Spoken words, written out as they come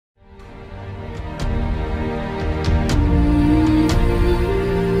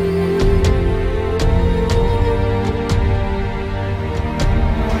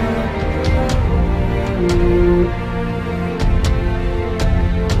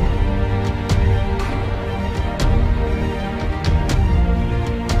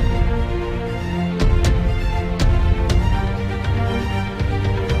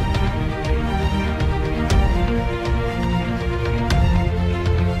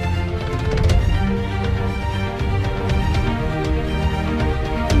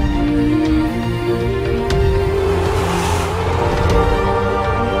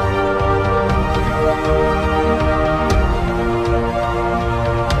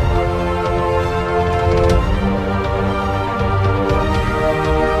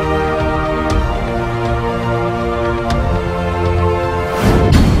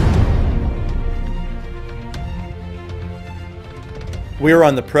We are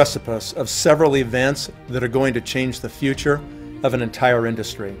on the precipice of several events that are going to change the future of an entire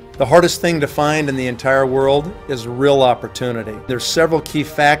industry. The hardest thing to find in the entire world is real opportunity. There's several key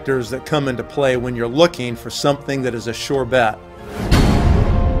factors that come into play when you're looking for something that is a sure bet.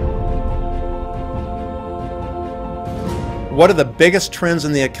 What are the biggest trends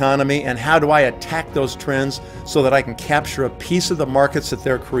in the economy, and how do I attack those trends so that I can capture a piece of the markets that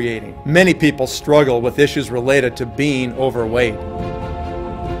they're creating? Many people struggle with issues related to being overweight.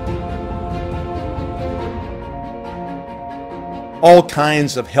 All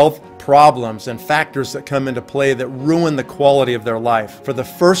kinds of health problems and factors that come into play that ruin the quality of their life. For the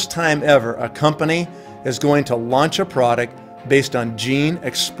first time ever, a company is going to launch a product based on gene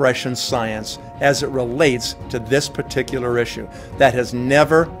expression science as it relates to this particular issue. That has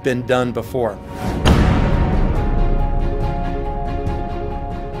never been done before.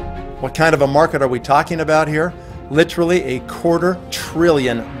 What kind of a market are we talking about here? Literally a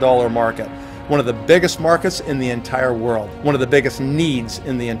 $250 billion market. One of the biggest markets in the entire world. One of the biggest needs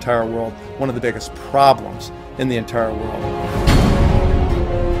in the entire world. One of the biggest problems in the entire world.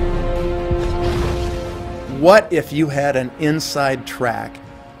 What if you had an inside track,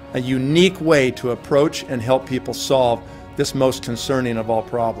 a unique way to approach and help people solve this most concerning of all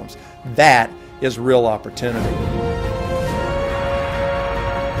problems? That is real opportunity.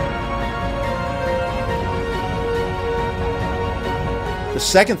 The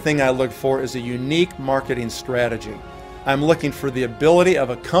second thing I look for is a unique marketing strategy. I'm looking for the ability of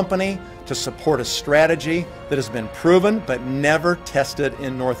a company to support a strategy that has been proven but never tested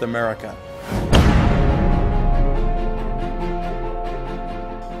in North America.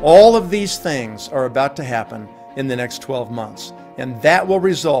 All of these things are about to happen in the next 12 months, and that will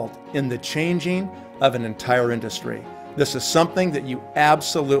result in the changing of an entire industry. This is something that you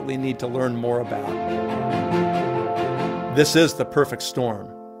absolutely need to learn more about. This is the perfect storm.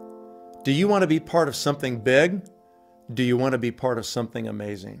 Do you want to be part of something big? Do you want to be part of something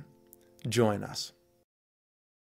amazing? Join us.